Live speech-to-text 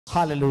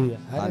Hallelujah.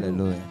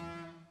 Hallelujah.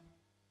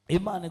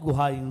 Imana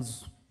iguhaye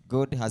inzu.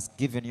 God has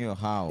given you a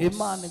house.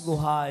 Imana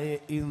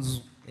iguhaye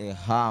inzu. A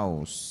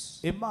house.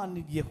 Imana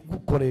igiye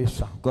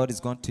kugukoresha. God is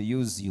going to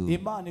use you.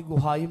 Imana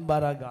iguhaye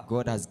imbaraga.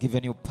 God has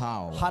given you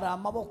power. Hari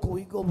amaboko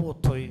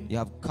wigobotoye. You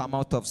have come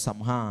out of some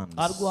hands.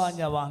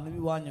 Arwanya abantu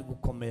biwanye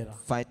gukomera.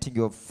 Fighting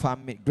your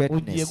family Ugiye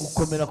greatness.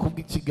 gukomera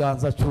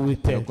kubw'ikiganza You're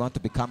cy'Uwiteka. going to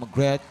become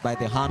great by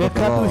the hand of the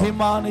Reka duhe Lord.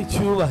 Imana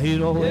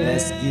icyubahiro.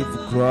 Let's give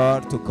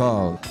glory to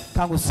God.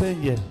 Kanga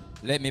usengere.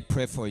 Let me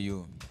pray for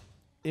you.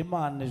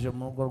 Imana ije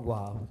mu rugo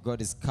rwawe.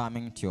 God is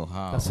coming to your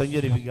house.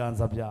 Gasengera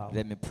ibiganza byawe.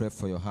 Let me pray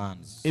for your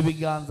hands.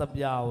 Ibiganza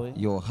byawe.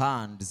 Your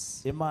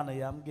hands, Imana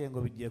yambwiye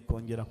ngo bigiye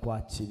kongera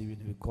kwakira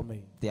ibintu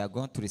bikomeye. they are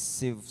going to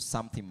receive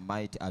something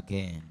mighty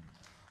again.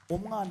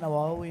 Umwana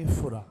wawe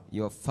w'imfura.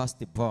 Your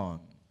firstborn,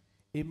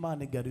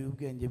 Imana igaruye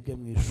ubwenge bwe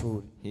mu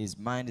ishuri. his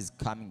mind is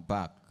coming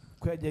back.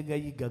 Ko yajyaga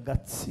yiga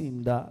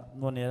agatsinda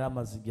none yari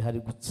amaze igihe ari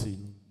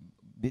gutsinda.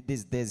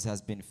 These days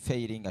has been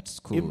failing at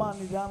school. Imana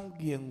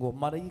irambwiye ngo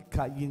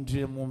marayika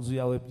yinjiye mu nzu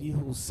yawe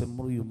byihuse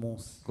muri uyu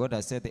munsi. God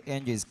has said the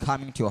angel is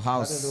coming to your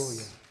house.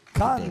 Hallelujah.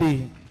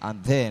 Kandi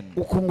And then,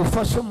 uko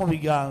ngufashe mu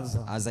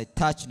biganza as I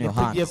touch in your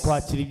tugiye hands,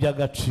 kwakira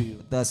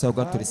iby'agaciro. that's how you're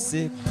going to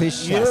receive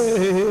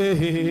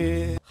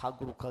precious.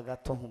 Haguruka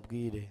gato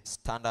nkubwire.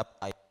 Stand up,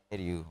 I tell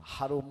you.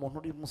 Hari umuntu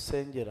uri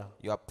musengera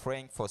You are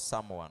praying for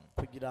someone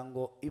kugira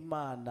ngo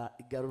Imana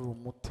igarure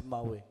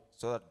umutima we.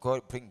 so that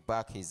God bring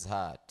back his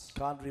heart.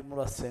 Kandi urimo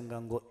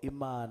urasenga ngo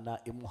Imana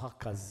imuha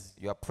akazi.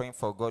 You are praying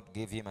for God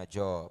give him a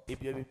job.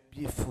 Ibyo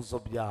byifuzo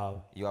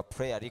byawe Your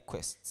prayer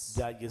requests,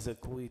 byageze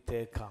ku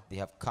Uwiteka. they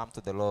have come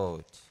to the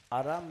Lord.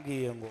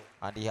 Arambwiye ngo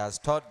And he has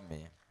told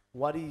me,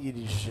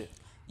 wariyirije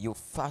you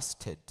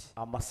fasted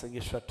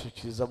amasengesho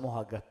acikirizamo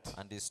hagati.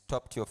 and you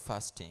stopped your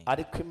fasting.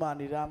 Ariko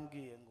Imana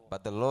irambwiye ngo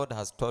But the Lord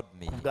has told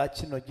me, bwa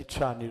kino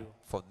gicaniro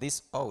for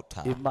this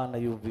altar, Imana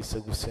yumvise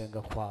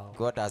gusenga kwawe.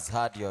 God has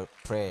heard your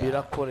prayer.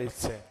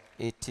 Birakoretse.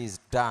 It is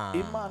done.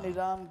 Imana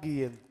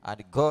irambwiye ngo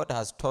And God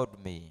has told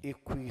me,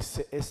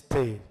 ikwise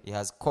Esther. he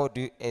has called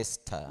you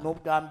Esther.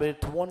 N'ubwa mbere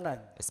tubonanye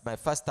It's my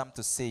first time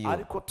to see you,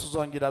 ariko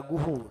tuzongera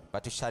guhura.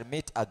 but we shall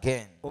meet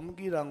again.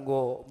 Umbwira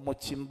ngo mu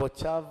cyimbo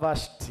cya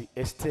Vashti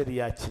Esther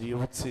yakiriye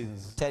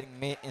ubutsinzi. Telling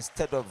me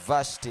instead of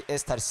Vashti,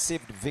 Esther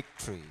received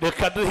victory.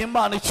 Reka duhe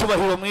Imana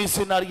icyubahiro mu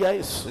izina rya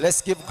Yesu.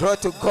 Let's give glory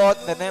to God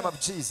in the name of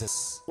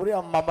Jesus.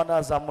 Uriya mama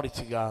nazamura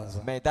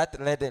ikiganza. May that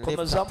lady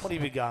Komeza muri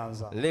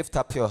ibiganza. lift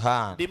up your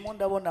hand. Ndimo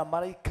ndabona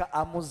marayika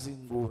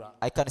amuzingura.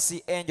 I can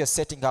see angels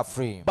setting her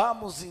free.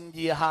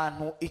 Bamuzingiye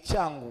ahantu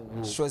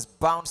icyangugu. She was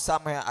bound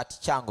somewhere at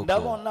Changugu.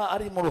 Ndabona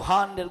ari mu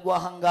ruhande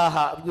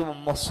rw'ahangaha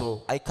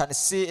rw'ibumoso. I can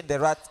see in the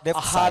left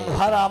Ahantu side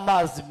hari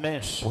amazi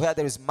menshi. where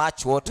there is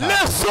much water.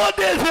 Leso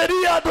de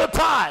veria do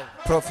time.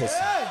 Prophecy.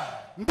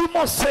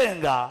 Ndimo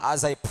senga.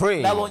 As I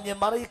pray, Nabonye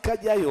marayika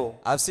ajyayo.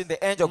 I've seen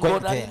the angel going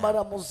Mbona arimo there.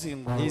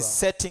 aramuzingura. He's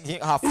setting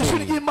her Ijwi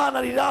free.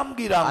 ry'Imana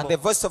rirambwira And the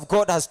ngo voice of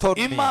God has told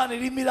me, Imana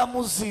irimo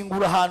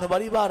iramuzingura ahantu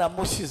bari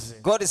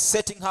baramushyize. God is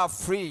setting her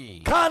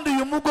free. Kandi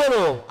uyu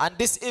mugoroba And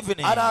this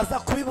evening, araza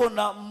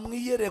kubibona mu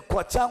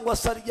iyerekwa cyangwa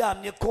se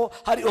aryamye ko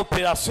hari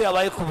operasiyo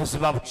yabaye ku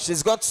buzima bwe.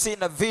 she's going to see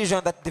in a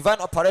vision that divine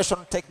operation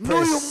will take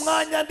N'uyu place.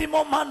 mwanya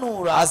ndimo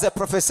mpanura As I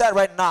prophesy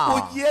right now,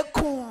 ugiye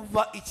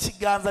kumva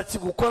ikiganza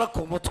kigukora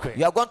ku mutwe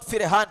you are going to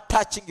feel a hand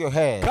touching your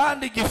head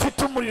kandi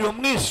gifite umuriro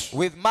mwinshi.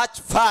 with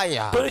much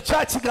fire. Dore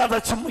cya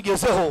kiganza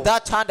kimugezeho.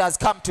 That hand has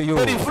come to you.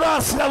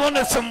 Deliverance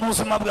irabonetse mu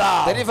buzima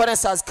bwawe.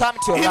 Deliverance has come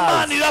to your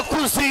Imana life.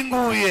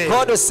 irakuzinguye.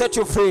 God will set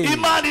you free.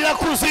 Imana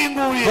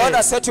irakuzinguye. God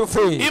has set you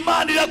free.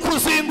 Imana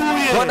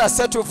irakuzinguye. God has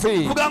set you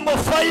free. Vuga ngo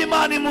fire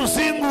Imana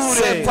Say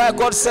imuzingure. fire,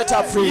 God set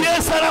her free.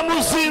 Yesu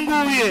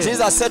aramuzinguye.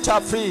 Jesus set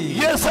her free.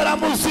 Yesu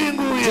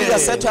aramuzinguye.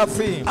 Jesus set her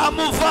free.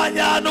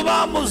 Amuvanya ahantu From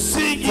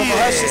bamuzingiye.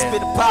 where she's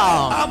been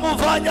bound,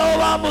 Amuvanya aho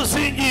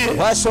bamuzingiye.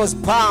 where she was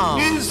Mu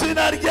bound,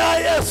 izina rya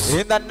Yesu.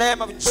 in the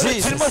name of Kirimo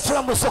Jesus,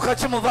 kiramusoka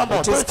kimuvamo.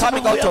 it is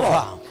coming out of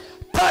her.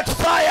 Touch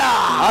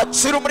fire.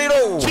 Achira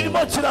umuriro.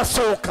 Kirimo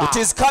kirasohoka. It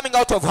is coming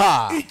out of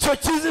her. Icyo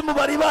kizimu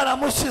bari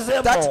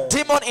baramushyizemo. That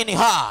demon in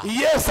her,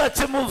 Yesu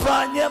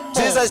akimuvanyemo.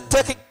 Jesus is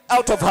taking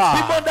out of her.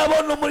 Ndimo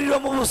ndabona umuriro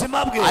mu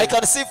buzima bwe. I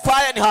can see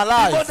fire in her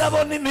Ndimo life.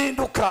 ndabona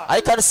impinduka.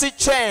 I can see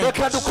change.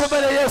 Reka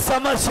dukomere Yesu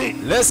amashyi.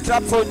 Let's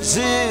clap for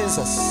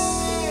Jesus.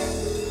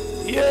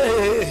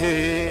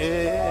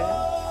 Yeah.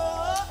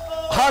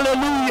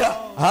 Hallelujah.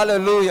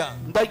 Hallelujah.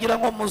 Ndagira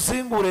ngo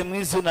muzingure mu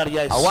izina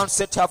rya I Yesu. want to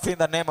set her free in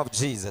the name of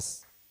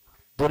Jesus.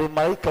 Dore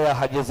marayika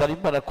yahageze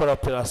arimo arakora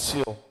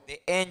operasiyo. The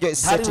angel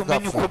is Ntari setting her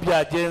bumenye uko free.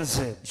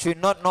 byagenze. She will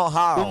not know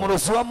how,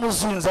 Umurozi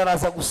wamuzinze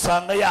araza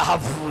gusanga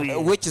yahavuye.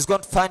 which is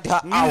going to find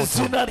her Mu out.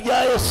 izina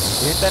rya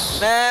Yesu. In the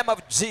name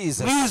of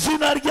Jesus. Mu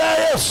izina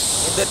rya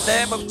Yesu. In the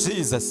name of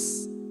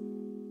Jesus.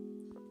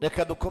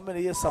 Reka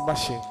dukomere Yesu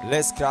amashyi.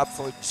 Let's clap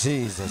for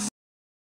Jesus.